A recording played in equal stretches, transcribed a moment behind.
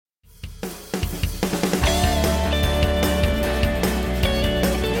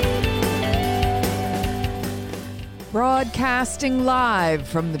Broadcasting live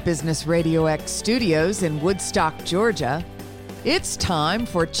from the Business Radio X studios in Woodstock, Georgia, it's time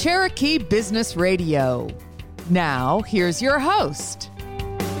for Cherokee Business Radio. Now, here's your host.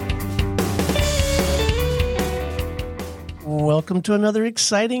 Welcome to another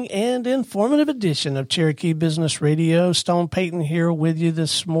exciting and informative edition of Cherokee Business Radio. Stone Payton here with you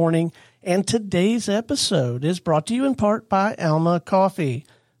this morning, and today's episode is brought to you in part by Alma Coffee.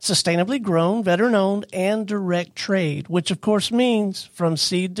 Sustainably grown, veteran-owned, and direct trade, which of course means from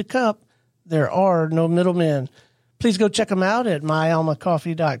seed to cup, there are no middlemen. Please go check them out at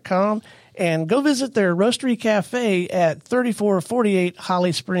myalmacoffee.com and go visit their Roastery Cafe at 3448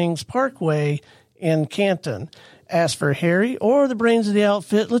 Holly Springs Parkway in Canton. Ask for Harry or the brains of the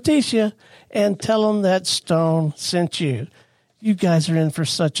outfit, Leticia, and tell them that Stone sent you. You guys are in for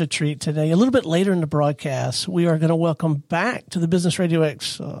such a treat today. A little bit later in the broadcast, we are going to welcome back to the Business Radio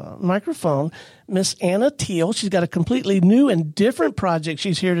X microphone Miss Anna Teal. She's got a completely new and different project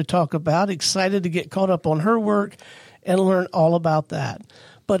she's here to talk about. Excited to get caught up on her work and learn all about that.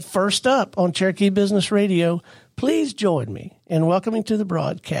 But first up on Cherokee Business Radio, please join me in welcoming to the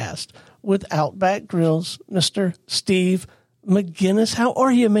broadcast with Outback Grill's Mr. Steve McGinnis. How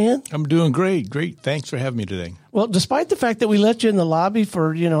are you, man? I'm doing great. Great. Thanks for having me today. Well, despite the fact that we let you in the lobby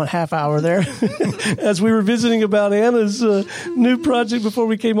for, a half hour there as we were visiting about Anna's new project before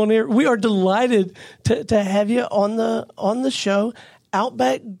we came on air, we are delighted to have you on the show.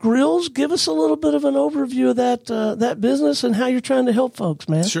 Outback Grills, give us a little bit of an overview of that business and how you're trying to help folks,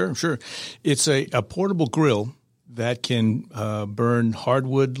 man. Sure. It's a portable grill that can burn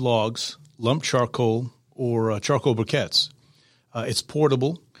hardwood logs, lump charcoal, or charcoal briquettes. It's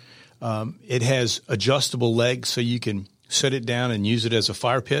portable. It has adjustable legs, so you can set it down and use it as a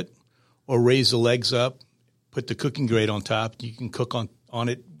fire pit, or raise the legs up, put the cooking grate on top. You can cook on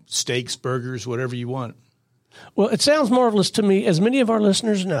it steaks, burgers, whatever you want. Well, it sounds marvelous to me, as many of our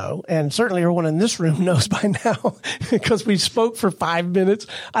listeners know, and certainly everyone in this room knows by now, because we spoke for 5 minutes.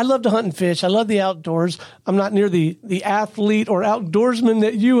 I love to hunt and fish. I love the outdoors. I'm not near the athlete or outdoorsman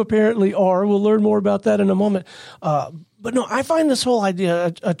that you apparently are. We'll learn more about that in a moment. But no, I find this whole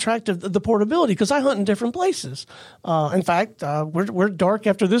idea attractive, the portability, because I hunt in different places. In fact, we're dark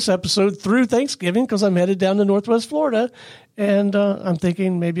after this episode through Thanksgiving because I'm headed down to Northwest Florida, and I'm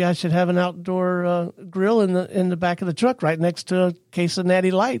thinking maybe I should have an outdoor grill in the back of the truck right next to a case of Natty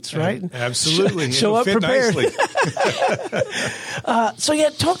Lights, right? Absolutely. Show up prepared. So yeah,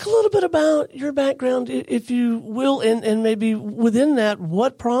 talk a little bit about your background, if you will, and maybe within that,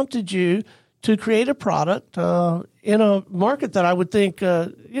 what prompted you to create a product in a market that I would think,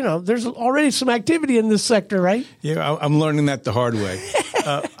 there's already some activity in this sector, right? Yeah, I'm learning that the hard way.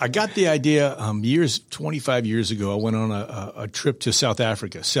 I got the idea 25 years ago. I went on a trip to South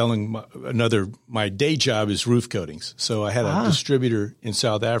Africa selling my day job is roof coatings. So I had a distributor in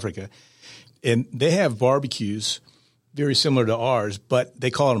South Africa, and they have barbecues very similar to ours, but they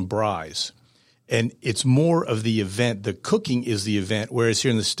call them braais. And it's more of the event. The cooking is the event, whereas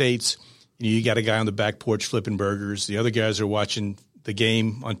here in the States – you got a guy on the back porch flipping burgers. The other guys are watching the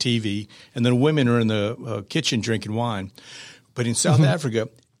game on TV, and then women are in the kitchen drinking wine. But in South Africa,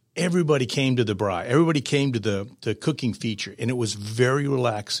 everybody came to the braai. Everybody came to the cooking feature, and it was very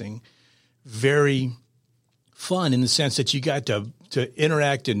relaxing, very fun in the sense that you got to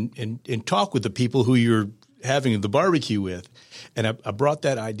interact and talk with the people who you're having the barbecue with. And I brought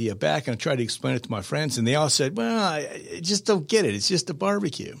that idea back, and I tried to explain it to my friends, and they all said, well, I just don't get it. It's just a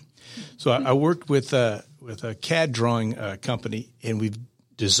barbecue. So I worked with a CAD drawing company, and we've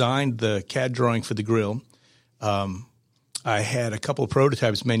designed the CAD drawing for the grill. I had a couple of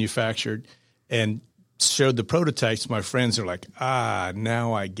prototypes manufactured and showed the prototypes to my friends. They're like,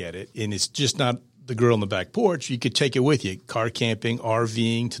 now I get it. And it's just not the grill on the back porch. You could take it with you, car camping,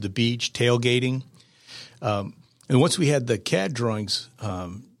 RVing, to the beach, tailgating. And once we had the CAD drawings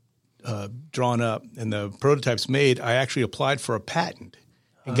drawn up and the prototypes made, I actually applied for a patent.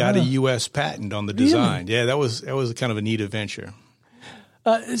 And got a U.S. patent on the design. Really? Yeah, that was kind of a neat adventure.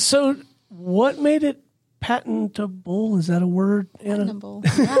 So what made it patentable? Is that a word, Anna? Patentable.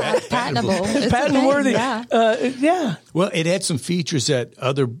 Yeah, patentable. Patent worthy. Yeah. Well, it had some features that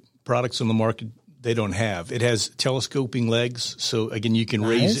other products on the market, they don't have. It has telescoping legs. So, again, you can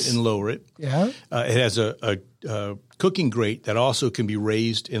raise it and lower it. Yeah. It has a cooking grate that also can be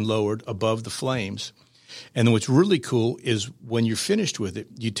raised and lowered above the flames. And then what's really cool is when you're finished with it,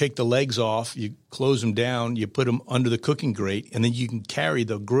 you take the legs off, you close them down, you put them under the cooking grate, and then you can carry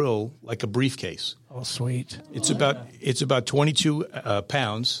the grill like a briefcase. Oh, sweet. It's about 22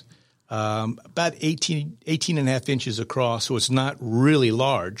 pounds, about 18 and a half inches across, so it's not really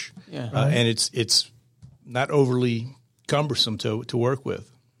large. Yeah. And it's not overly cumbersome to work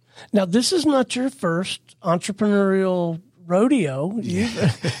with. Now, this is not your first entrepreneurial rodeo. You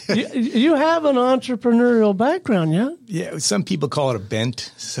have an entrepreneurial background, yeah? Yeah, some people call it a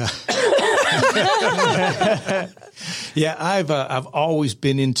bent. So. Yeah, I've always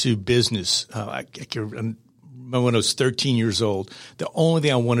been into business. I can remember when I was 13 years old, the only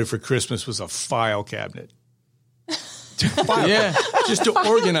thing I wanted for Christmas was a file cabinet. Just to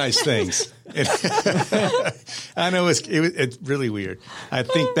organize things. I know it's really weird. I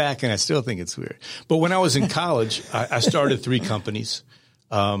think back and I still think it's weird. But when I was in college, I started 3 companies.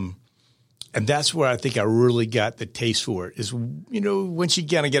 And that's where I think I really got the taste for it is, once you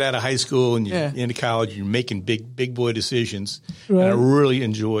kind of get out of high school and you're into college, you're making big boy decisions. Right. And I really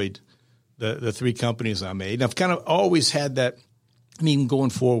enjoyed the 3 companies I made. And I've kind of always had that, going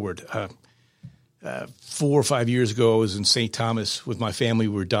forward. 4 or 5 years ago, I was in St. Thomas with my family.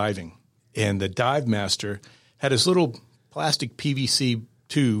 We were diving, and the dive master had this little plastic PVC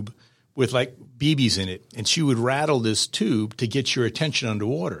tube with like BBs in it, and she would rattle this tube to get your attention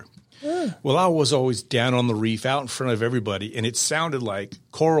underwater. Yeah. Well, I was always down on the reef out in front of everybody, and it sounded like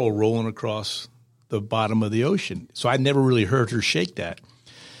coral rolling across the bottom of the ocean. So I never really heard her shake that.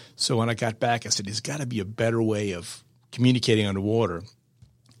 So when I got back, I said, there's got to be a better way of communicating underwater.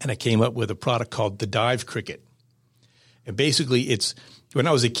 And I came up with a product called the Dive Cricket. And basically when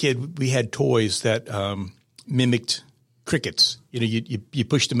I was a kid, we had toys that mimicked crickets. You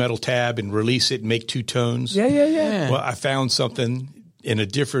push the metal tab and release it and make 2 tones. Yeah. Well, I found something in a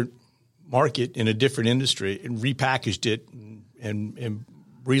different market, in a different industry, and repackaged it and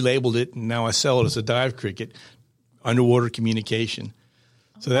relabeled it. And now I sell it as a Dive Cricket, underwater communication.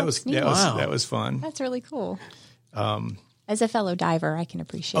 So that was fun. That's really cool. As a fellow diver, I can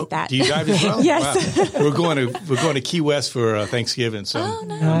appreciate that. Do you dive as well? Yes. Wow. We're going to Key West for Thanksgiving, so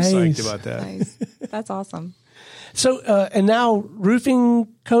nice. I'm psyched about that. Nice. That's awesome. So, and now roof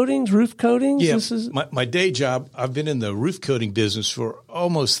coatings? Yeah, my day job, I've been in the roof coating business for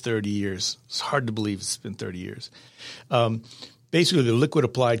almost 30 years. It's hard to believe it's been 30 years. Basically, they're liquid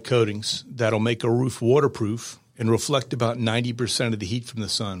applied coatings that'll make a roof waterproof and reflect about 90% of the heat from the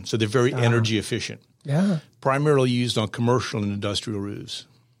sun. So they're very energy efficient. Yeah. Primarily used on commercial and industrial roofs.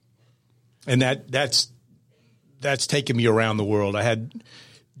 And that's taken me around the world. I had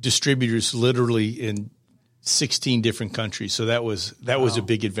distributors literally in 16 different countries. So that was a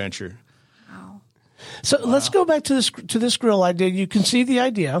big adventure. Wow. So let's go back to this grill idea. You conceive the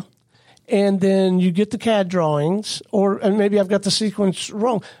idea, and then you get the CAD drawings, and maybe I've got the sequence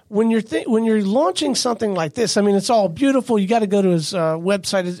wrong. When you're launching something like this, it's all beautiful. You got to go to his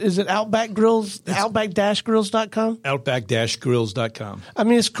website. Is it Outback Grills? Outback-grills.com? Outback-grills.com.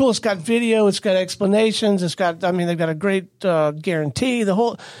 It's cool. It's got video. It's got explanations. It's got. They've got a great guarantee. The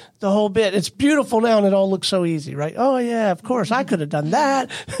whole bit. It's beautiful now, and it all looks so easy, right? Oh yeah, of course, I could have done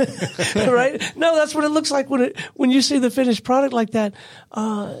that, right? No, that's what it looks like when you see the finished product like that.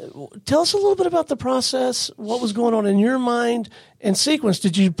 Tell us a little bit about the process. What was going on in your mind and sequence?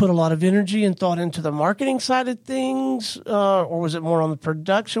 Did you put a lot of energy and thought into the marketing side of things, or was it more on the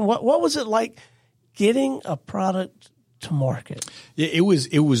production? What was it like getting a product to market? Yeah, it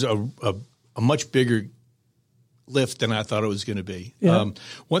was a much bigger lift than I thought it was going to be. Yeah.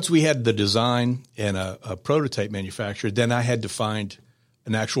 Once we had the design and a prototype manufacturer, then I had to find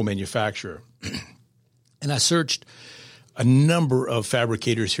an actual manufacturer. And I searched a number of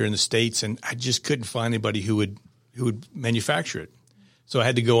fabricators here in the States, and I just couldn't find anybody who would manufacture it. So I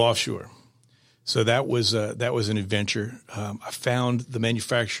had to go offshore. So that was an adventure. I found the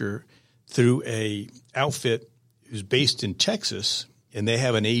manufacturer through a outfit who's based in Texas, and they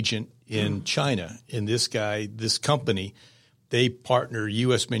have an agent in China. And this company, they partner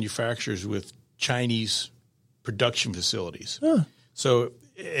U.S. manufacturers with Chinese production facilities. Huh. So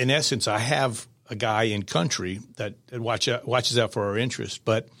in essence, I have a guy in country that watches out for our interests,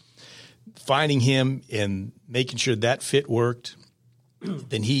 but finding him and making sure that fit worked,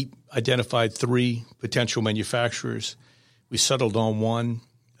 then he identified 3 potential manufacturers. We settled on one,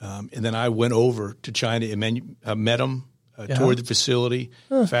 and then I went over to China and met him. Toured the facility.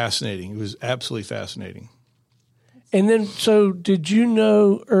 Fascinating. It was absolutely fascinating. And then, so did you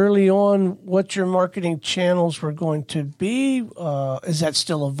know early on what your marketing channels were going to be? Is that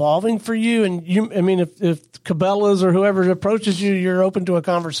still evolving for you? And if Cabela's or whoever approaches you, you're open to a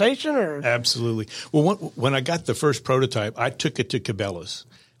conversation, or? Absolutely. Well, when I got the first prototype, I took it to Cabela's.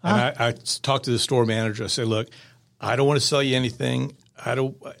 And I talked to the store manager. I said, look, I don't want to sell you anything.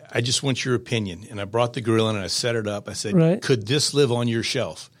 I just want your opinion. And I brought the grill in and I set it up. I said, Could this live on your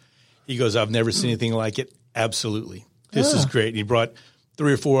shelf? He goes, I've never seen anything like it. Absolutely. This is great. And he brought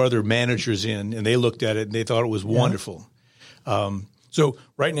 3 or 4 other managers in, and they looked at it and they thought it was wonderful. So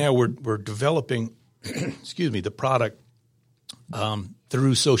right now we're developing, the product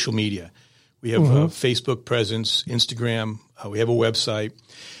through social media. We have a Facebook presence, Instagram. We have a website,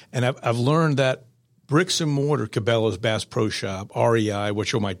 and I've learned that bricks and mortar, Cabela's, Bass Pro Shop, REI,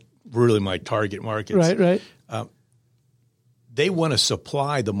 which are my target markets. Right. They want to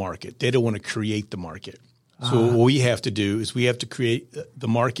supply the market. They don't want to create the market. So what we have to do is we have to create the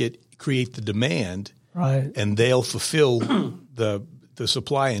market, create the demand, right, and they'll fulfill the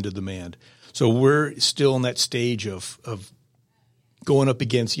supply and the demand. So we're still in that stage of going up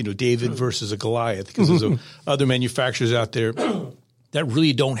against, David versus a Goliath, because there's other manufacturers out there that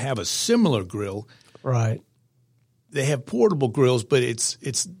really don't have a similar grill. Right. They have portable grills, but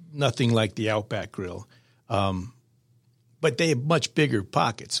it's nothing like the Outback grill. But they have much bigger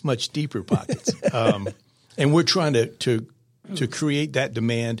pockets, much deeper pockets. And we're trying to create that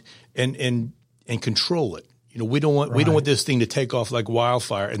demand and control it. We don't want this thing to take off like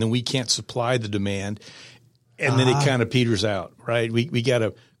wildfire, and then we can't supply the demand, and then it kind of peters out, right? We got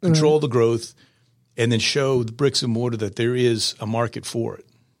to control the growth, and then show the bricks and mortar that there is a market for it.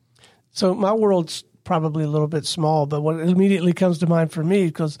 So my world's probably a little bit small, but what immediately comes to mind for me,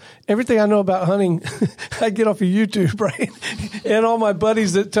 because everything I know about hunting, I get off of YouTube, right? And all my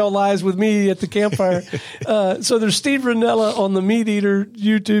buddies that tell lies with me at the campfire. So there's Steve Rinella on the Meat Eater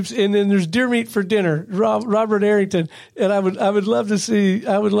YouTubes, and then there's Deer Meat for Dinner, Robert Arrington. And I would love to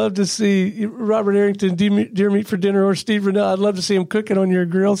see Robert Arrington, Deer Meat for Dinner, or Steve Rinella. I'd love to see him cooking on your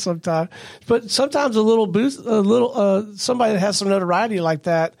grill sometime. But sometimes somebody that has some notoriety like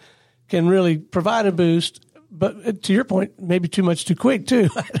that can really provide a boost, but to your point, maybe too much too quick too.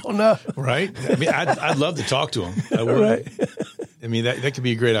 I don't know. Right. I mean, I'd love to talk to him. Right. I mean, that could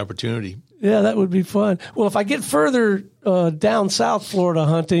be a great opportunity. Yeah, that would be fun. Well, if I get further down South Florida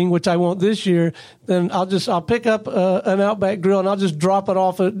hunting, which I won't this year, then I'll pick up an Outback grill and I'll just drop it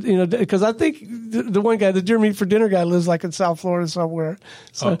off at, because I think the one guy, the Deer Meat for Dinner guy, lives like in South Florida somewhere.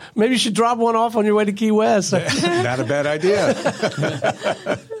 So maybe you should drop one off on your way to Key West. Not a bad idea.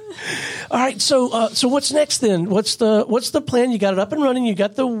 All right, so what's next then? What's the plan? You got it up and running. You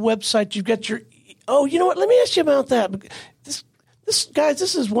got the website. You've got your. Oh, you know what? Let me ask you about that.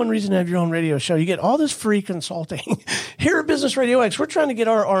 This is one reason to have your own radio show. You get all this free consulting. Here at Business Radio X, we're trying to get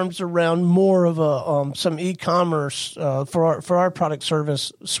our arms around more of some e-commerce for our product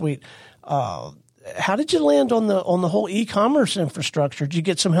service suite. How did you land on the whole e-commerce infrastructure? Did you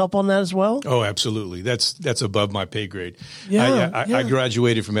get some help on that as well? Oh, absolutely. That's above my pay grade. I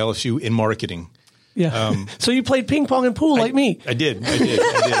graduated from LSU in marketing. Yeah. So you played ping pong and pool like me. I did.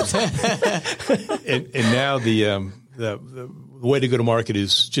 and now the way to go to market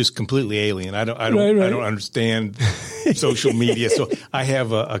is just completely alien. I don't understand social media. So I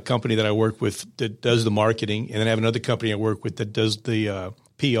have a company that I work with that does the marketing, and then I have another company I work with that does the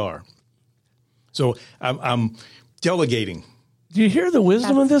PR. So I'm delegating. Do you hear the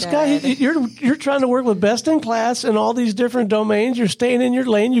wisdom of this guy? You're trying to work with best in class in all these different domains. You're staying in your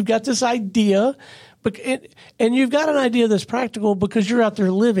lane. You've got this idea, and you've got an idea that's practical because you're out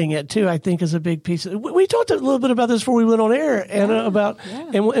there living it too. I think is a big piece. We talked a little bit about this before we went on air, Anna,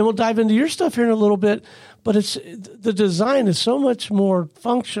 and we'll dive into your stuff here in a little bit. But the design is so much more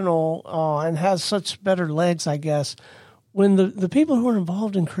functional and has such better legs, I guess, when the people who are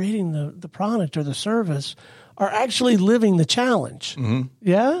involved in creating the product or the service are actually living the challenge. Mm-hmm.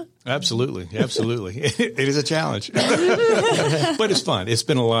 Yeah? Absolutely. It is a challenge. But it's fun. It's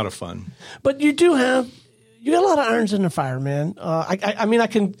been a lot of fun. But you got a lot of irons in the fire, man. I mean, I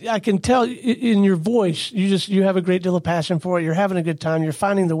can tell in your voice, you have a great deal of passion for it. You're having a good time. You're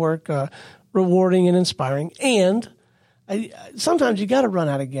finding the work rewarding and inspiring. And sometimes you got to run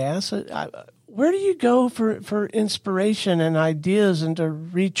out of gas. Where do you go for inspiration and ideas and to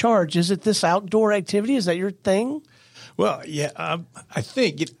recharge? Is it this outdoor activity? Is that your thing? Well, yeah, I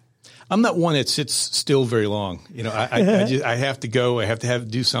think I'm not one that sits still very long. I have to go. I have to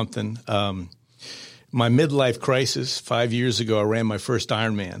do something. My midlife crisis 5 years ago, I ran my first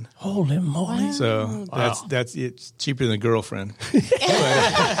Ironman. Holy moly! So that's it's cheaper than a girlfriend.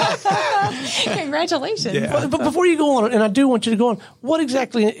 Congratulations! Yeah. But before you go on, and I do want you to go on, what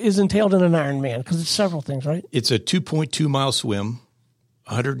exactly is entailed in an Ironman? Because it's several things, right? It's a 2.2 mile swim,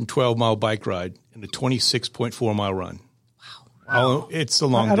 112 mile bike ride, and a 26.4 mile run. Wow! It's a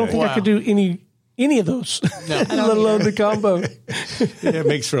long day. I don't think I could do any of those, let alone the combo. It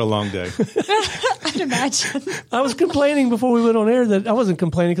makes for a long day. I'd imagine. I was complaining before we went on air that I wasn't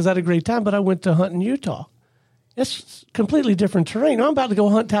complaining because I had a great time, but I went to hunt in Utah. It's completely different terrain. I'm about to go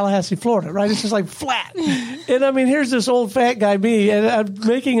hunt Tallahassee, Florida, right? It's just like flat. And I mean, here's this old fat guy, me, and I'm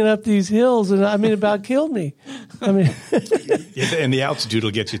making it up these hills, and I mean, about killed me. I mean, and the altitude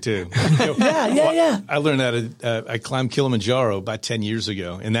will get you too. Yeah. I learned that I climbed Kilimanjaro about 10 years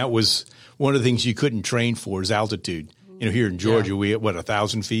ago, and that was one of the things you couldn't train for is altitude. Here in Georgia, we at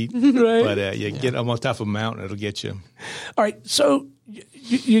 1,000 feet, right? But get on top of a mountain, it'll get you. All right, so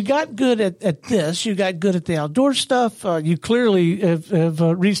you got good at this. You got good at the outdoor stuff. You clearly have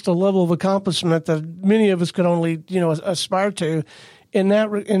reached a level of accomplishment that many of us could only aspire to. In that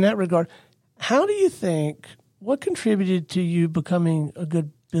regard, how do you think what contributed to you becoming a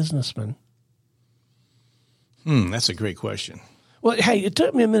good businessman? That's a great question. Well, hey, it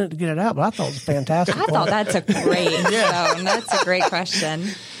took me a minute to get it out, but I thought it was fantastic. I thought that's a great That's a great question.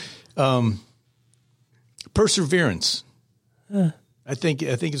 Perseverance. I think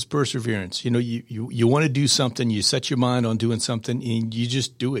it's perseverance. You want to do something, you set your mind on doing something, and you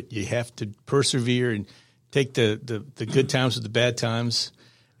just do it. You have to persevere and take the good times with the bad times,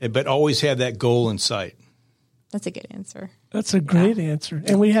 but always have that goal in sight. That's a good answer. That's a great answer,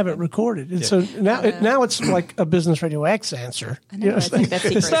 and we have it recorded. And so now it's like a Business Radio X answer. I know,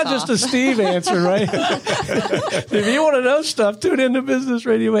 it's not just a Steve answer, right? If you want to know stuff, tune into Business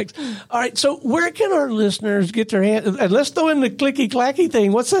Radio X. All right, so where can our listeners get their hands? And let's throw in the clicky-clacky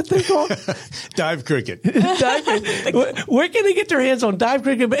thing. What's that thing called? Dive Cricket. Dive Cricket. Where can they get their hands on Dive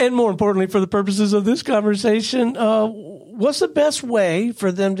Cricket? And more importantly, for the purposes of this conversation, what's the best way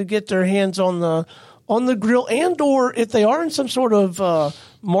for them to get their hands on the grill, and or if they are in some sort of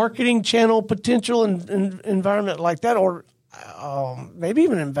marketing channel potential environment like that, or maybe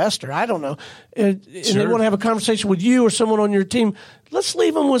even an investor, I don't know, and they want to have a conversation with you or someone on your team, let's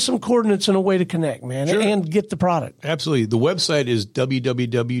leave them with some coordinates and a way to connect, man, and get the product. Absolutely. The website is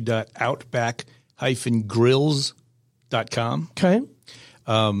www.outbackgrills.com. Okay.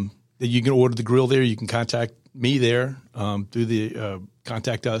 You can order the grill there. You can contact me there through the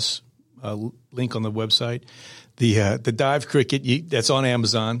contact us link on the website. The Dive Cricket, that's on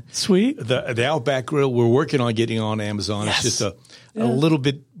Amazon. Sweet. The Outback Grill, we're working on getting on Amazon. Yes. It's just a little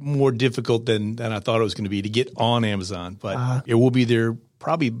bit more difficult than I thought it was going to be to get on Amazon, but it will be there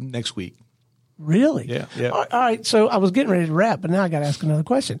probably next week. Really? Yeah. All right. So I was getting ready to wrap, but now I got to ask another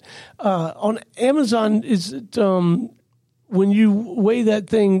question. On Amazon, is it when you weigh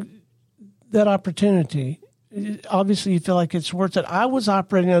that opportunity, obviously you feel like it's worth it. I was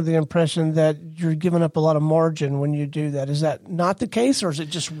operating under the impression that you're giving up a lot of margin when you do that. Is that not the case, or is it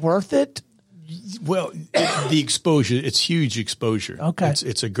just worth it? Well, the exposure, it's huge exposure. Okay.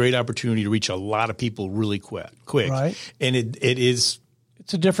 It's a great opportunity to reach a lot of people really quick. Right. And it is.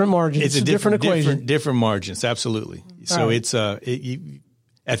 It's a different margin. It's a different equation. Different margins, absolutely. So right. It's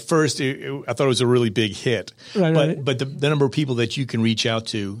at first, I thought it was a really big hit, but the number of people that you can reach out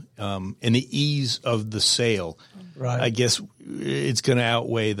to and the ease of the sale, I guess it's going to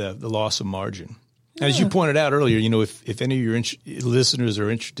outweigh the loss of margin. Yeah. As you pointed out earlier, if any of your listeners are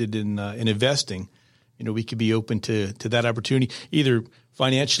interested in investing, we could be open to that opportunity, either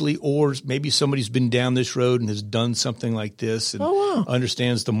financially or maybe somebody's been down this road and has done something like this and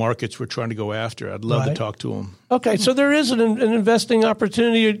understands the markets we're trying to go after. I'd love to talk to them. Okay, so there is an investing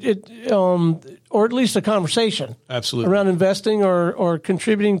opportunity, or at least a conversation, absolutely, around investing or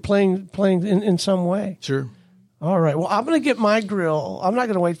contributing, playing in some way. Sure. All right. Well, I'm going to get my grill. I'm not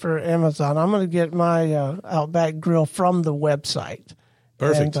going to wait for Amazon. I'm going to get my Outback grill from the website.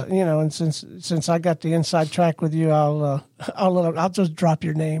 Perfect. And, and since I got the inside track with you, I'll just drop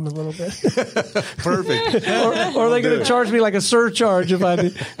your name a little bit. Perfect. or are they going to charge me like a surcharge if I do?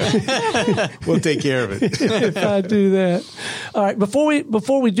 We'll take care of it if I do that. All right.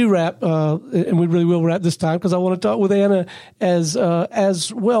 Before we do wrap, and we really will wrap this time because I want to talk with Anna as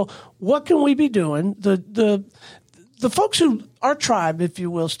well. What can we be doing? The folks who, our tribe, if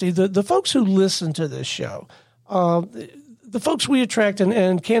you will, Steve, the folks who listen to this show. The folks we attract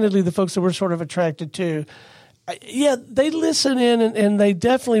and candidly the folks that we're sort of attracted to, they listen in and they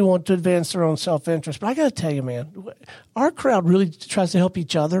definitely want to advance their own self-interest. But I got to tell you, man, our crowd really tries to help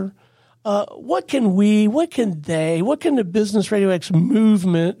each other. What can the Business Radio X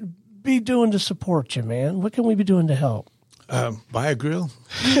movement be doing to support you, man? What can we be doing to help? Buy a grill.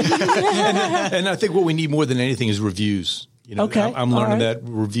 and I think what we need more than anything is reviews. Okay. I'm learning that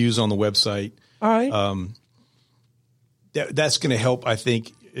reviews on the website. All right. That's going to help, I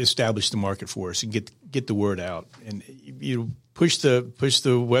think, establish the market for us and get the word out. And push the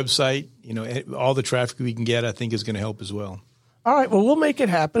website. All the traffic we can get, I think, is going to help as well. All right. Well, we'll make it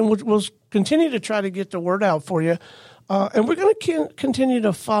happen. We'll continue to try to get the word out for you. And we're going to continue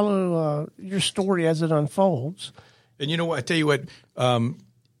to follow your story as it unfolds. And you know what? I tell you what,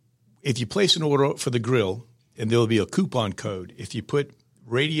 if you place an order for the grill, and there'll be a coupon code, if you put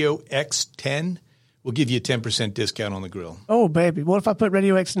Radio X10, we'll give you a 10% discount on the grill. Oh, baby. What if I put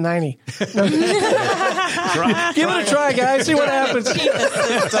Radio X90? Give it a try, guys. See what happens.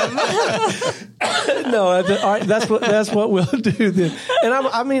 No, all right, that's what we'll do then. And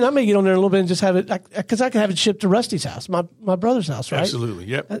I may get on there a little bit and just have it, because I can have it shipped to Rusty's house, my brother's house, right? Absolutely,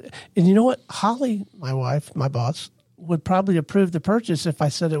 yep. And you know what? Holly, my wife, my boss, would probably approve the purchase if I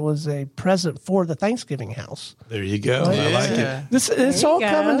said it was a present for the Thanksgiving house. There you go. I like it. It's all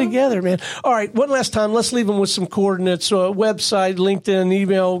coming together, man. All right, one last time. Let's leave them with some coordinates, website, LinkedIn,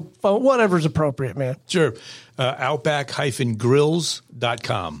 email, phone, whatever's appropriate, man. Sure.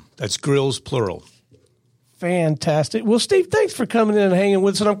 Outback-grills.com. That's grills, plural. Fantastic. Well, Steve, thanks for coming in and hanging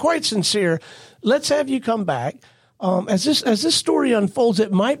with us, and I'm quite sincere. Let's have you come back. As this story unfolds,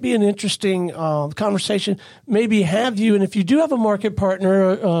 it might be an interesting conversation. Maybe have you, and if you do have a market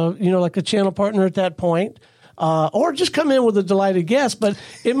partner, like a channel partner at that point, or just come in with a delighted guest. But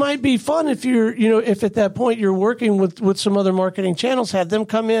it might be fun if if at that point you're working with some other marketing channels, have them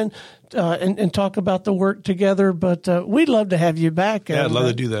come in and talk about the work together. But we'd love to have you back. Yeah, I'd love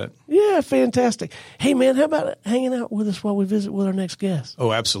to do that. Yeah, fantastic. Hey, man, how about hanging out with us while we visit with our next guest?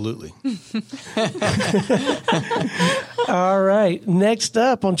 Oh, absolutely. All right. Next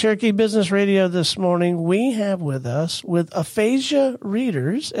up on Cherokee Business Radio this morning, we have with us, with Aphasia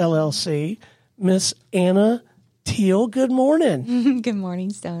Readers, LLC, Miss Anna Teal. Good morning. Good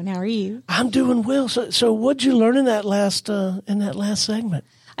morning, Stone. How are you? I'm doing well. So what'd you learn in that last segment?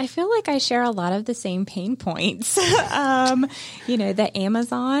 I feel like I share a lot of the same pain points. The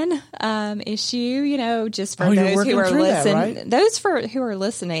Amazon issue, just for those who are listening, right? Who are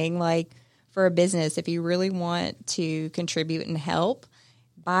listening, like for a business, if you really want to contribute and help,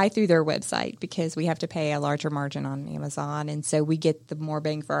 buy through their website, because we have to pay a larger margin on Amazon. And so we get the more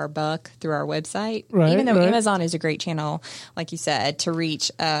bang for our buck through our website. Right, even though Amazon is a great channel, like you said, to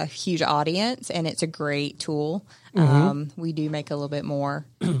reach a huge audience, and it's a great tool. Mm-hmm. We do make a little bit more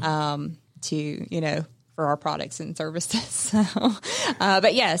for our products and services. So,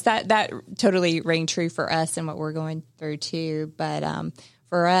 but yes, that totally rang true for us and what we're going through too. But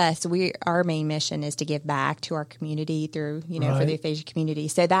for us, our main mission is to give back to our community through, for the aphasia community.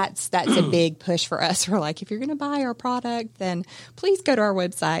 So that's a big push for us. We're like, if you're going to buy our product, then please go to our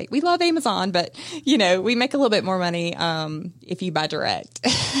website. We love Amazon, but we make a little bit more money if you buy direct.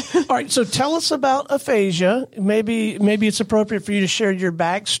 All right, so tell us about aphasia. Maybe it's appropriate for you to share your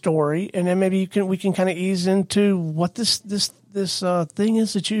backstory, and then maybe we can kind of ease into what this thing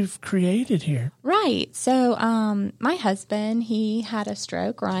is that you've created here. Right. So my husband, he had a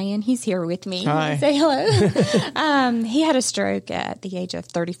stroke. Ryan, he's here with me. Hi. Say hello. He had a stroke at the age of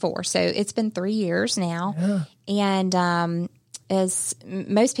 34. So it's been 3 years now. Yeah. And as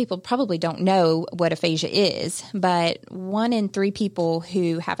most people probably don't know what aphasia is, but 1 in 3 people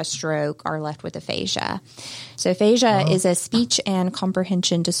who have a stroke are left with aphasia. So aphasia is a speech and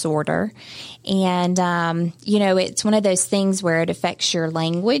comprehension disorder. And, it's one of those things where it affects your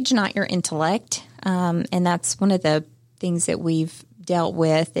language, not your intellect. And that's one of the things that we've dealt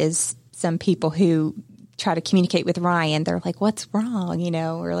with is some people who try to communicate with Ryan. They're like, what's wrong?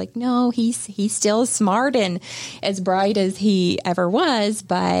 We're like, no, he's still smart and as bright as he ever was.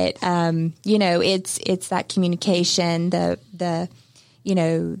 But, it's that communication, the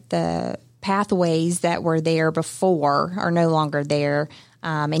pathways that were there before are no longer there.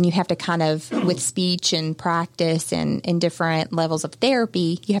 And you have to kind of, with speech and practice and different levels of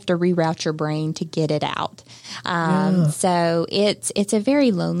therapy, you have to reroute your brain to get it out. So it's a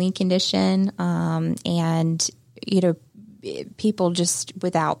very lonely condition. And, people just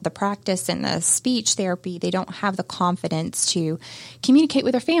without the practice and the speech therapy, they don't have the confidence to communicate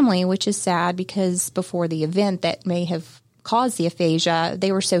with their family, which is sad because before the event that may have caused the aphasia,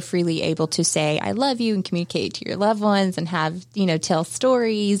 they were so freely able to say, I love you and communicate to your loved ones and have, tell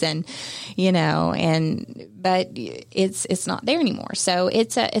stories and, but it's not there anymore. So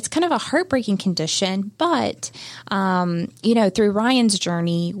it's kind of a heartbreaking condition, but, through Ryan's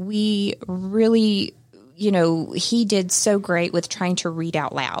journey, we really, he did so great with trying to read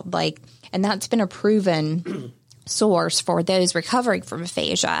out loud, and that's been a proven source for those recovering from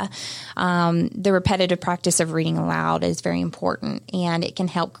aphasia. The repetitive practice of reading aloud is very important, and it can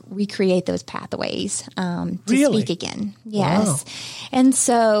help recreate those pathways to speak again. Yes. Wow. And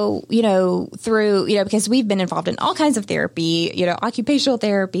so, through, because we've been involved in all kinds of therapy, occupational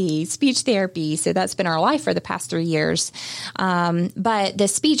therapy, speech therapy. So that's been our life for the past 3 years. But the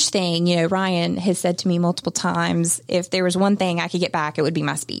speech thing, Ryan has said to me multiple times, if there was one thing I could get back, it would be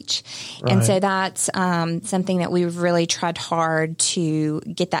my speech. Right. And so that's something that we've really tried hard to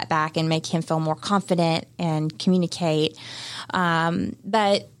get that back and make him feel more confident and communicate.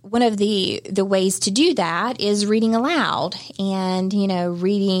 But one of the ways to do that is reading aloud and,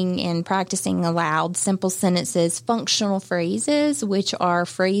 reading and practicing aloud simple sentences, functional phrases, which are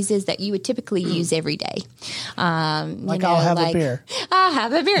phrases that you would typically use every day. I'll have a beer. I'll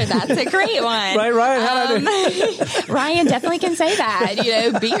have a beer. That's a great one. Right, Ryan? How do I do? Ryan definitely can say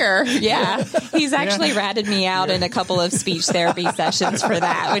that, beer. Yeah. He's actually ratted me out in a couple of speech therapy sessions for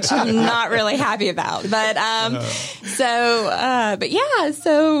that, which I'm not really happy about. But,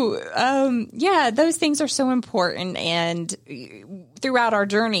 those things are so important. And throughout our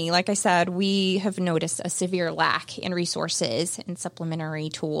journey, like I said, we have noticed a severe lack in resources and supplementary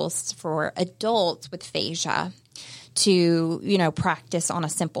tools for adults with aphasia to, practice on a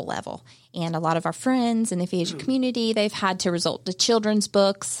simple level. And a lot of our friends in the aphasia community, they've had to resort to children's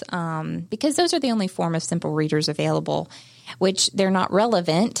books because those are the only form of simple readers available, which they're not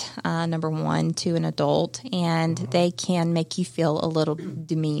relevant, number one, to an adult, and they can make you feel a little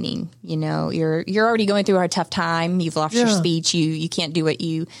demeaning. You're already going through a tough time. You've lost your speech. You can't do what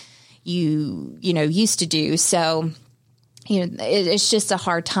you used to do. So, it's just a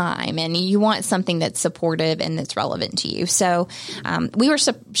hard time, and you want something that's supportive and that's relevant to you. So we were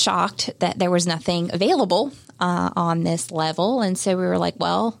shocked that there was nothing available on this level. And so we were like,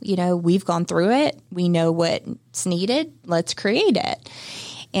 well, we've gone through it. We know what's needed. Let's create it.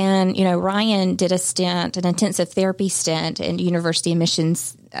 And, Ryan did an intensive therapy stint at University of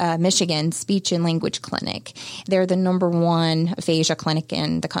Michigan Speech and Language Clinic. They're the number one aphasia clinic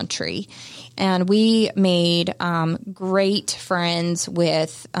in the country. And we made great friends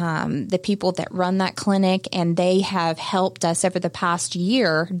with the people that run that clinic, and they have helped us over the past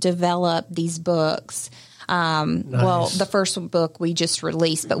year develop these books. Nice. Well, the first book we just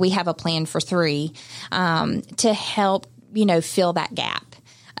released, but we have a plan for 3 to help, fill that gap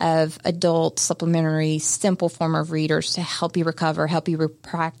of adult supplementary simple form of readers to help you recover, help you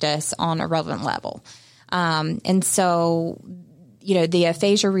practice on a relevant level. And so, the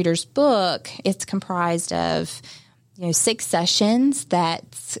Aphasia Readers book, it's comprised of, 6 sessions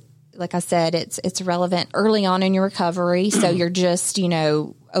that's, like I said, it's relevant early on in your recovery. So you're just,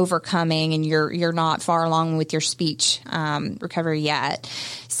 overcoming, and you're not far along with your speech recovery yet.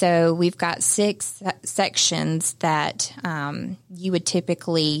 So we've got 6 sections that you would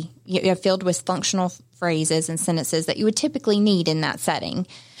typically filled with functional phrases and sentences that you would typically need in that setting.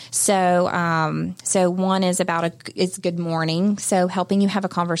 So one is it's good morning. So helping you have a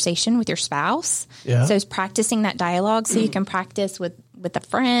conversation with your spouse. Yeah. So it's practicing that dialogue so you can practice with a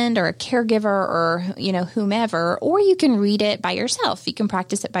friend or a caregiver or, whomever, or you can read it by yourself. You can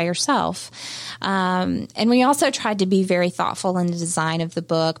practice it by yourself. And we also tried to be very thoughtful in the design of the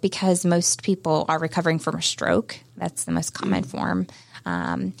book because most people are recovering from a stroke. That's the most common form.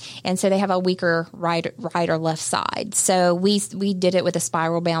 And so they have a weaker right or left side. So we did it with a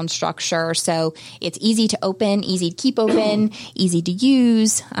spiral bound structure. So it's easy to open, easy to keep open, easy to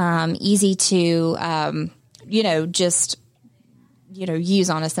use, easy to, use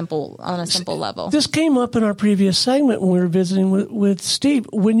on a simple level. This came up in our previous segment when we were visiting with Steve.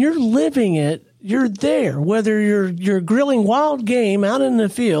 When you're living it, you're there, whether you're grilling wild game out in the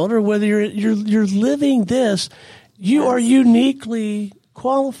field or whether you're living this. You are uniquely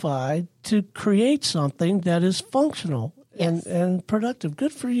qualified to create something that is functional and productive.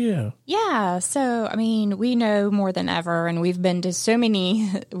 Good for you. Yeah. So, we know more than ever, and we've been to so many,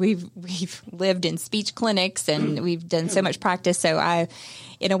 we've lived in speech clinics and we've done so much practice. So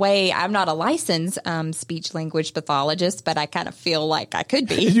in a way, I'm not a licensed speech language pathologist, but I kind of feel like I could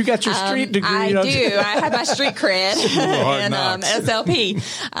be. You got your street degree. I do. I have my street cred and SLP.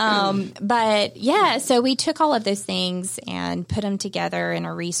 But yeah, so we took all of those things and put them together in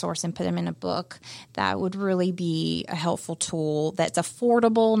a resource and put them in a book that would really be a helpful tool that's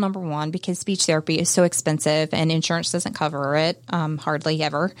affordable, number one, because speech therapy is so expensive and insurance doesn't cover it hardly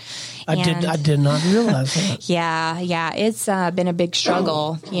ever. I did not realize that. Yeah. It's been a big struggle.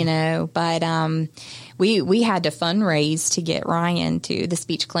 all, but we had to fundraise to get Ryan to the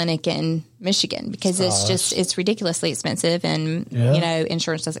speech clinic in Michigan because it's ridiculously expensive and,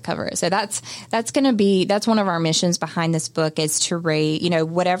 insurance doesn't cover it. So that's one of our missions behind this book is to raise,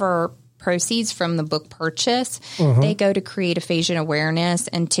 whatever proceeds from the book purchase, they go to create aphasia awareness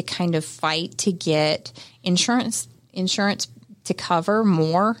and to kind of fight to get insurance to cover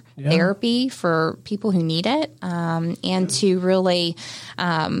more therapy for people who need it, and to really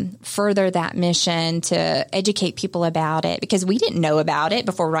further that mission to educate people about it because we didn't know about it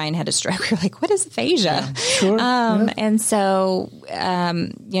before Ryan had a stroke. We were like, what is aphasia? Yeah, sure. And so,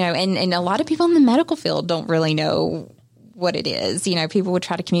 and a lot of people in the medical field don't really know what it is. People would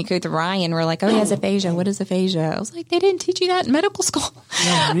try to communicate with Ryan. We're like, oh, he has aphasia. What is aphasia? I was like, they didn't teach you that in medical school.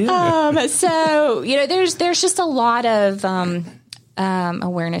 Yeah, really? So, there's just a lot of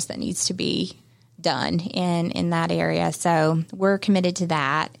awareness that needs to be done in that area. So we're committed to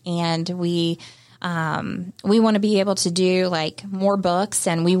that. And we want to be able to do like more books,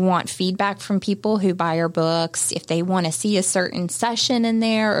 and we want feedback from people who buy our books. If they want to see a certain session in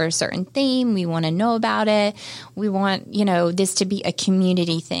there or a certain theme, we want to know about it. We want, this to be a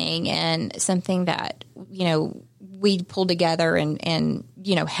community thing and something that, we pull together and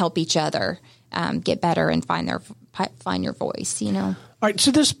help each other get better and find your voice, All right. So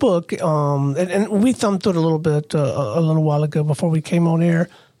this book, and we thumbed through it a little bit a little while ago before we came on air.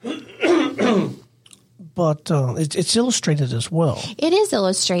 But it's illustrated as well. It is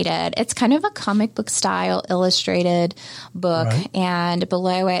illustrated. It's kind of a comic book style illustrated book. Right. And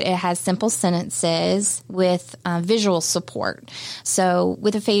below it has simple sentences with visual support. So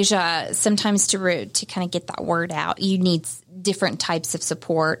with aphasia, sometimes to kind of get that word out, you need different types of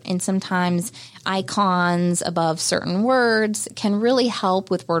support. And sometimes icons above certain words can really help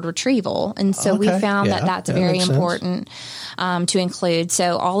with word retrieval. And so we found that that's very important to include.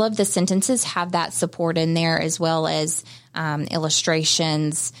 So all of the sentences have that support in there, as well as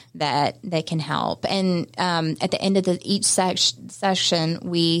illustrations that can help. And at the end of each session,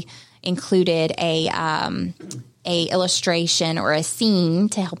 we included a illustration or a scene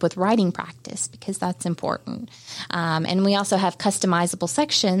to help with writing practice, because that's important. And we also have customizable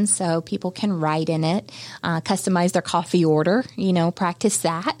sections so people can write in it, customize their coffee order, practice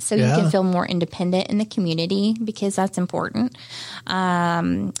that so you can feel more independent in the community, because that's important.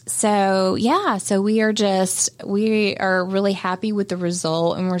 So we are really happy with the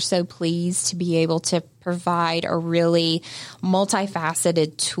result, and we're so pleased to be able to provide a really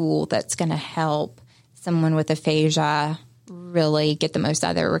multifaceted tool that's going to help someone with aphasia really get the most out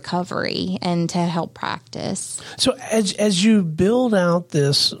of their recovery and to help practice. So as you build out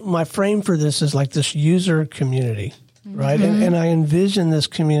this, my frame for this is like this user community, right? And I envision this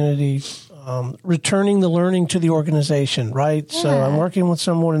community returning the learning to the organization, right? Yeah. So I'm working with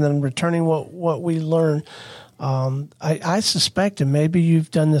someone and then returning what we learn. I suspect, and maybe you've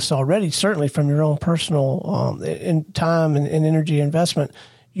done this already, certainly from your own personal in time and energy investment,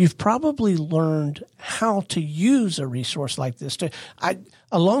 you've probably learned how to use a resource like this.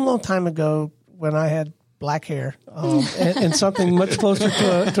 A long time ago, when I had black hair and something much closer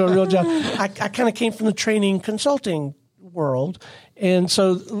to a real job, I kind of came from the training consulting world. And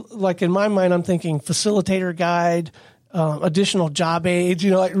so, like in my mind, I'm thinking facilitator guide, additional job aids,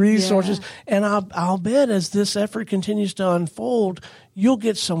 like resources. Yeah. And I'll bet as this effort continues to unfold, you'll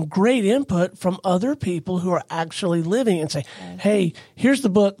get some great input from other people who are actually living and say, hey, here's the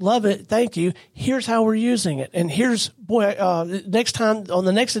book. Love it. Thank you. Here's how we're using it. And here's, next time on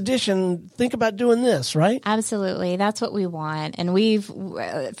the next edition, think about doing this, right? Absolutely. That's what we want. And we've,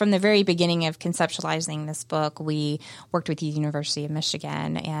 from the very beginning of conceptualizing this book, we worked with the University of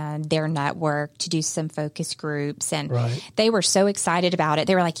Michigan and their network to do some focus groups. And they were so excited about it.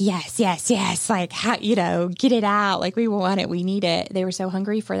 They were like, yes. Like, how, get it out. Like, we want it. We need it. They were so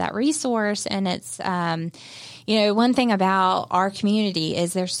hungry for that resource. And it's, one thing about our community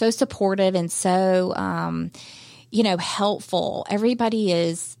is they're so supportive and so, helpful. Everybody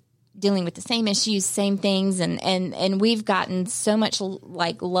is dealing with the same issues, same things. And we've gotten so much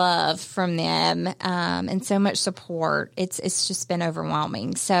love from them, and so much support. It's just been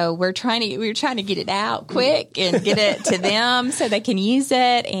overwhelming. So we're trying to get it out quick and get it to them so they can use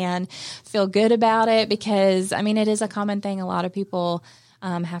it and feel good about it, because it is a common thing. A lot of people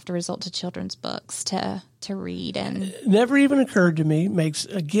have to resort to children's books to read. And it never even occurred to me, makes,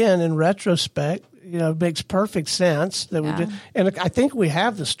 again, in retrospect, makes perfect sense that we did. And I think we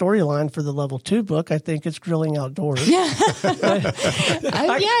have the storyline for the level 2 book. I think it's Grilling Outdoors. Yes,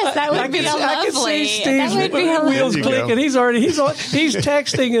 that would be lovely. I can see Steve's wheels clicking. He's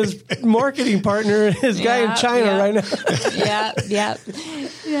texting his marketing partner, his guy in China right now.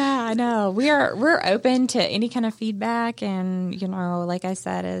 Yeah, I know. We're open to any kind of feedback, and like I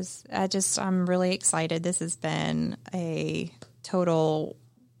said, I'm really excited. This has been a total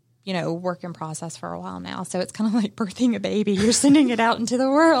work in process for a while now. So it's kind of like birthing a baby. You're sending it out into the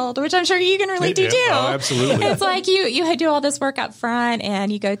world, which I'm sure you can relate to too. Oh, absolutely. It's like you do all this work up front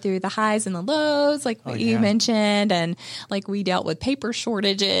and you go through the highs and the lows, like what you mentioned. And like we dealt with paper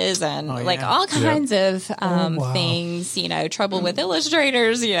shortages and all kinds of things, trouble with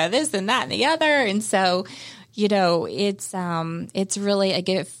illustrators, this and that and the other. And so, it's really a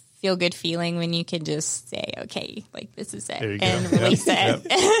good feel good feeling when you can just say, okay, like this is it and release it.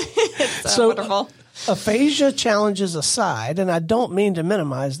 It's so wonderful. Aphasia challenges aside, and I don't mean to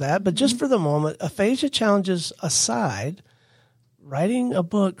minimize that, but just for the moment, aphasia challenges aside, writing a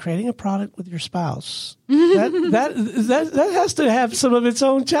book, creating a product with your spouse, that has to have some of its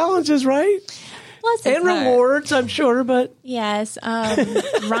own challenges, right? And rewards, I'm sure, but... Yes.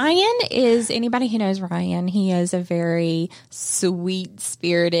 Ryan is, anybody who knows Ryan, he is a very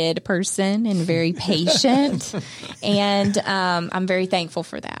sweet-spirited person and very patient. And I'm very thankful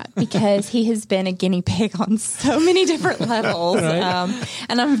for that because he has been a guinea pig on so many different levels. Right.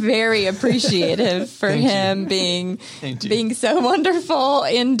 And I'm very appreciative for him being so wonderful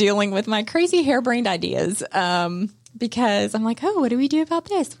in dealing with my crazy harebrained ideas. Because I'm like, what do we do about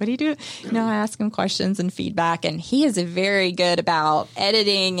this? What do you do? I ask him questions and feedback, and he is very good about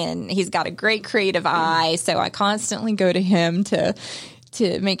editing, and he's got a great creative eye. So I constantly go to him to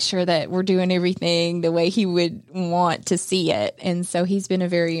make sure that we're doing everything the way he would want to see it. And so he's been a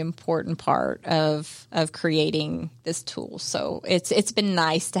very important part of creating this tool. So it's been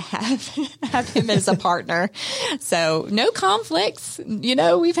nice to have him as a partner. So no conflicts,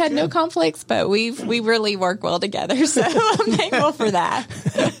 we've had no conflicts, but we really work well together. So I'm thankful for that.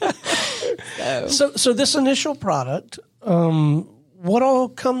 So this initial product, what all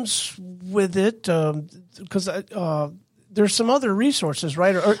comes with it? Because there's some other resources,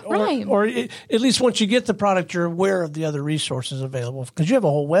 right? Or at least once you get the product, you're aware of the other resources available because you have a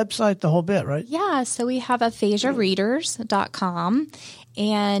whole website, the whole bit, right? Yeah. So we have aphasiareaders.com.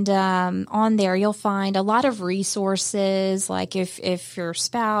 And on there, you'll find a lot of resources. Like if your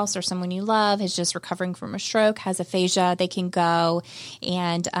spouse or someone you love is just recovering from a stroke, has aphasia, they can go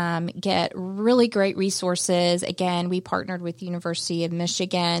and get really great resources. Again, we partnered with the University of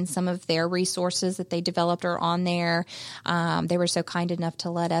Michigan. Some of their resources that they developed are on there. They were so kind enough to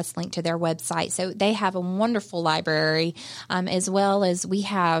let us link to their website. So they have a wonderful library, as well as we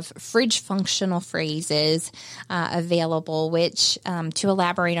have fridge functional phrases available, which to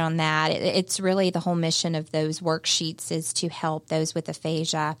elaborate on that, it's really the whole mission of those worksheets is to help those with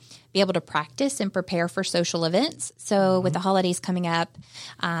aphasia be able to practice and prepare for social events. So with the holidays coming up,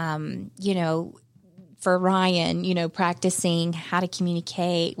 for Ryan, practicing how to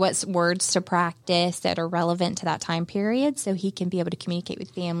communicate, what words to practice that are relevant to that time period so he can be able to communicate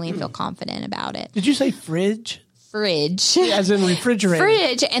with family and feel confident about it. Did you say fridge? Fridge. As in refrigerator.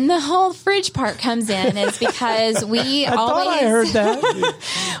 Fridge. And the whole fridge part comes in is because we I heard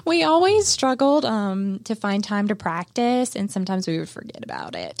that. We always struggled to find time to practice, and sometimes we would forget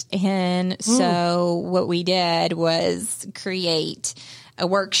about it. And so what we did was create a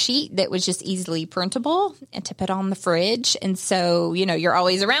worksheet that was just easily printable and to put on the fridge. And so, you're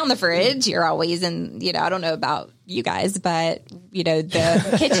always around the fridge. You're always in, I don't know about you guys, but,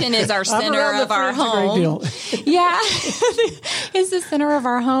 the kitchen is our center of our home. Yeah. It's the center of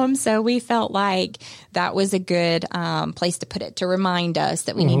our home. So we felt like that was a good place to put it, to remind us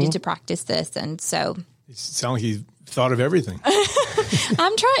that we needed to practice this. And so it sounds like you thought of everything.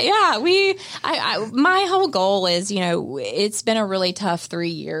 I'm trying. Yeah, my whole goal is, it's been a really tough 3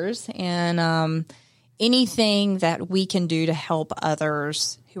 years, and anything that we can do to help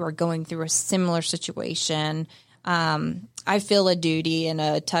others who are going through a similar situation, I feel a duty and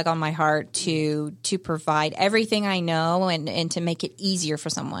a tug on my heart to provide everything I know and to make it easier for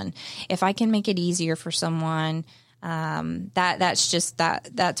someone. If I can make it easier for someone,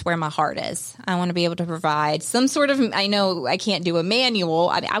 that's where my heart is. I want to be able to provide some sort of, I know I can't do a manual.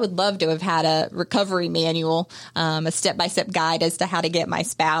 I would love to have had a recovery manual, a step-by-step guide as to how to get my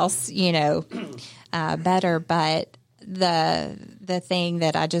spouse, better. But the thing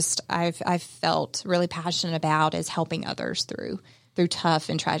that I've felt really passionate about is helping others through through tough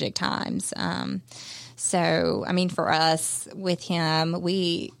and tragic times. So, I mean, for us with him,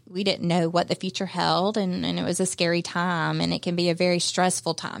 we didn't know what the future held, and it was a scary time, and it can be a very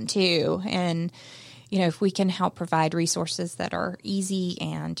stressful time too. And, you know, if we can help provide resources that are easy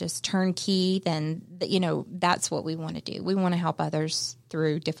and just turnkey, then, you know, that's what we want to do. We want to help others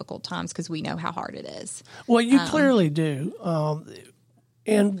through difficult times because we know how hard it is. Well, you clearly do.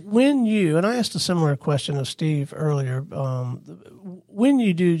 And when and I asked a similar question of Steve earlier, when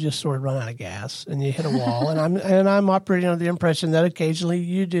you do just sort of run out of gas and you hit a wall, and I'm operating under the impression that occasionally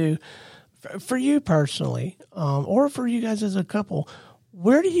you do, for you personally, or for you guys as a couple,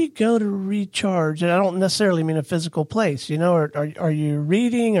 where do you go to recharge? And I don't necessarily mean a physical place, you know, are you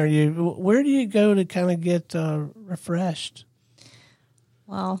reading? Where do you go to kind of get refreshed?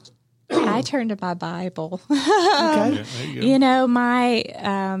 Well, I turn to my Bible. Okay. Yeah, there you go. You know, my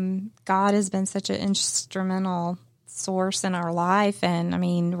God has been such an instrumental source in our life. And I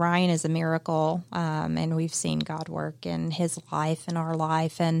mean, Ryan is a miracle. And we've seen God work in his life and our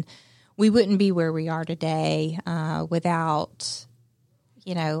life. And we wouldn't be where we are today without,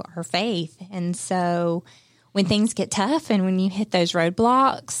 you know, our faith. And so when things get tough and when you hit those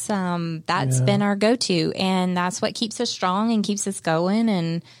roadblocks, that's been our go-to. And that's what keeps us strong and keeps us going.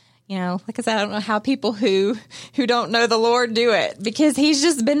 And you know, like I said, I don't know how people who don't know the Lord do it, because he's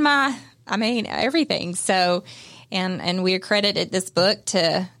just been everything. So, and we accredited this book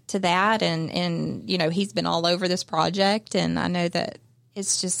to that. And, you know, he's been all over this project, and I know that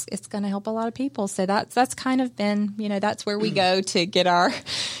it's going to help a lot of people. So that's kind of been, you know, that's where we go to get our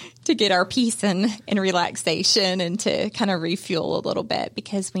peace and relaxation, and to kind of refuel a little bit,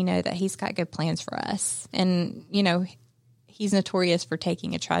 because we know that he's got good plans for us. And, you know, he's notorious for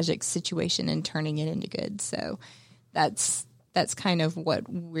taking a tragic situation and turning it into good. So that's kind of what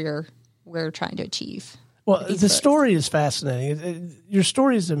we're trying to achieve. Well, the story is fascinating. Your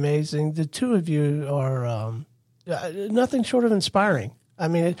story is amazing. The two of you are nothing short of inspiring. I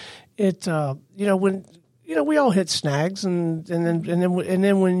mean, it you know, when you know we all hit snags, and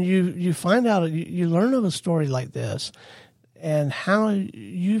then when you find out, you learn of a story like this, and how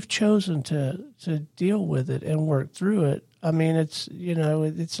you've chosen to deal with it and work through it. I mean, it's, you know,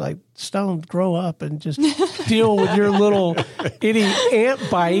 it's like, Stone, grow up and just deal with your little itty ant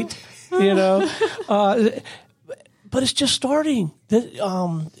bite, you know. But it's just starting.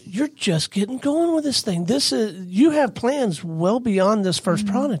 You're just getting going with this thing. You have plans well beyond this first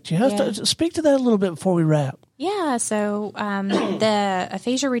product. You have to speak to that a little bit before we wrap. Yeah, so the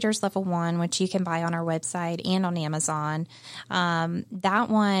Aphasia Readers Level 1, which you can buy on our website and on Amazon, that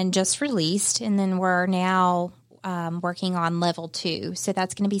one just released, and then we're now working on Level 2. So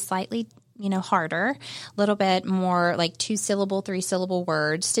that's going to be slightly, you know, harder, a little bit more like 2-syllable, 3-syllable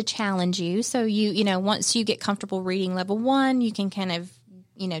words to challenge you. So you know, once you get comfortable reading Level 1, you can kind of,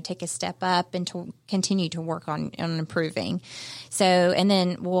 you know, take a step up and to continue to work on improving. So, and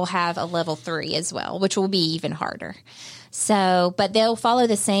then we'll have a Level 3 as well, which will be even harder. So, but they'll follow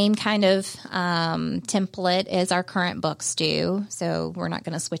the same kind of template as our current books do. So we're not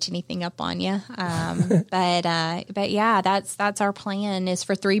going to switch anything up on you. But yeah, that's our plan, is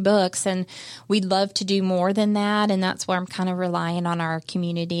for 3 books, and we'd love to do more than that. And that's where I'm kind of relying on our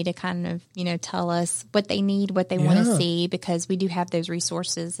community to kind of, you know, tell us what they need, what they want to see, because we do have those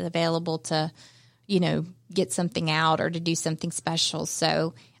resources available to, you know, get something out or to do something special.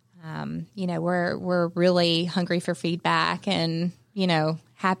 So, you know, we're really hungry for feedback, and, you know,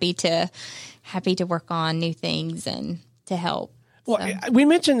 happy to work on new things and to help. Well, we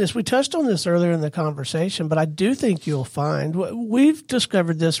mentioned this. We touched on this earlier in the conversation, but I do think you'll find we've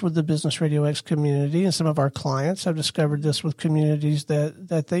discovered this with the Business Radio X community, and some of our clients have discovered this with communities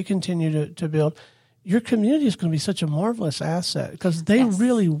that they continue to build. Your community is going to be such a marvelous asset, because they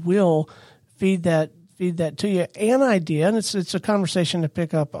really will feed that to you. An idea, and it's a conversation to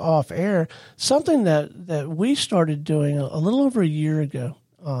pick up off air, something that we started doing a little over a year ago.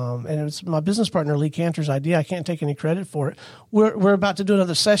 And it was my business partner, Lee Cantor's idea. I can't take any credit for it. We're about to do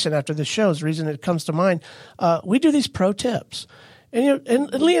another session after the show. Is the reason it comes to mind. We do these pro tips. And, you know,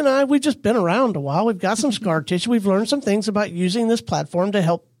 and Lee and I, we've just been around a while. We've got some scar tissue. We've learned some things about using this platform to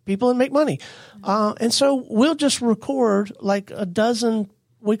help people and make money. And so we'll just record like a dozen,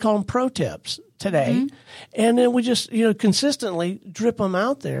 we call them pro tips today. Mm-hmm. And then we just, you know, consistently drip them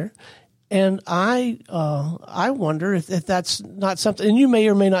out there. And I wonder if that's not something, and you may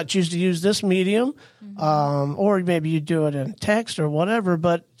or may not choose to use this medium, or maybe you do it in text or whatever.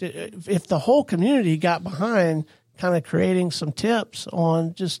 But if the whole community got behind kind of creating some tips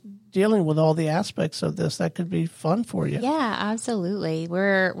on just dealing with all the aspects of this, that could be fun for you. Yeah, absolutely.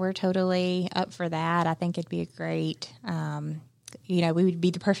 We're totally up for that. I think it'd be a great we would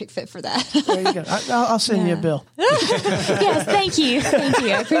be the perfect fit for that. There you go. I'll send you a bill. Yes, thank you.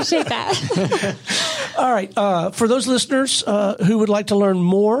 I appreciate that. All right. For those listeners who would like to learn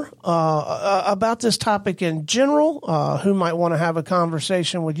more about this topic in general, who might want to have a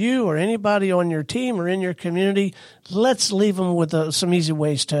conversation with you or anybody on your team or in your community, let's leave them with some easy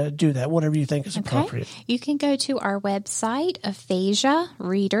ways to do that, whatever you think is appropriate. You can go to our website, Aphasia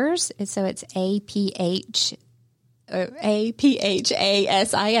Readers. So it's APHASIA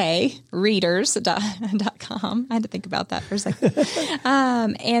readers.com. I had to think about that for a second.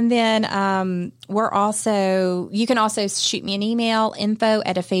 And then you can also shoot me an email,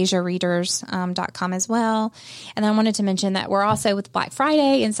 info@aphasiareaders.com as well. And then I wanted to mention that we're also with Black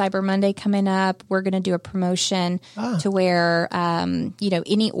Friday and Cyber Monday coming up. We're going to do a promotion to where,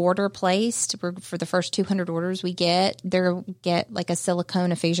 any order placed for the first 200 orders we get, they'll get like a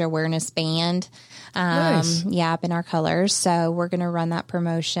silicone aphasia awareness band. Nice. Up in our colors. So we're going to run that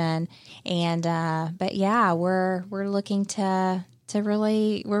promotion. And, but yeah, we're looking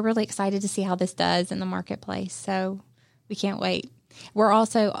we're really excited to see how this does in the marketplace. So we can't wait. We're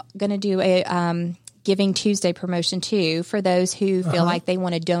also going to do a, Giving Tuesday promotion too for those who feel like they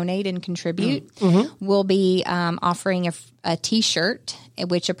want to donate and contribute. We'll be offering a T-shirt,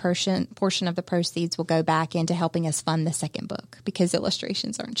 which a portion of the proceeds will go back into helping us fund the second book because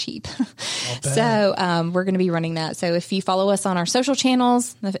illustrations aren't cheap. So we're going to be running that. So if you follow us on our social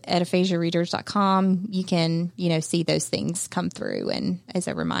channels at aphasiareaders.com, you can see those things come through, and as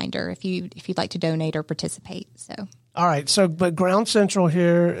a reminder, if you'd like to donate or participate. So all right. So but Ground Central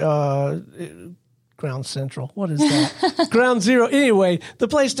here. Ground Central. What is that? Ground Zero. Anyway, the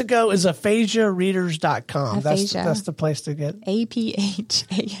place to go is aphasiareaders.com. That's the place to get.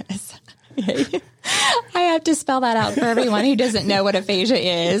 APHAS. I have to spell that out for everyone who doesn't know what aphasia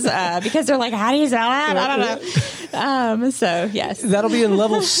is because they're like, how do you spell that? I don't know. So, yes. That'll be in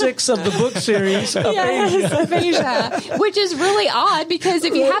level 6 of the book series. Yes, aphasia, which is really odd because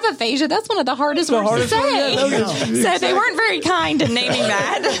if you have aphasia, that's one of the hardest words to say. So they weren't very kind in naming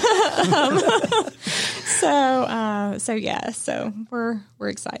that. So we're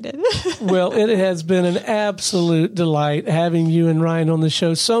excited. Well, it has been an absolute delight having you and Ryan on the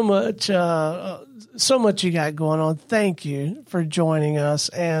show. So much you got going on. Thank you for joining us,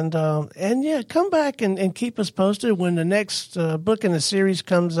 and come back and keep us posted when the next book in the series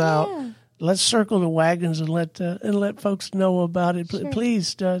comes out. Yeah. Let's circle the wagons and let folks know about it. Sure.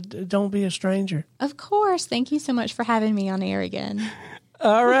 Please don't be a stranger. Of course. Thank you so much for having me on air again.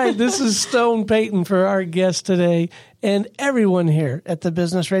 All right. This is Stone Payton for our guest today and everyone here at the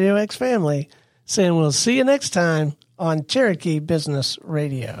Business Radio X family saying we'll see you next time on Cherokee Business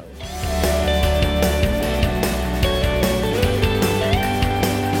Radio.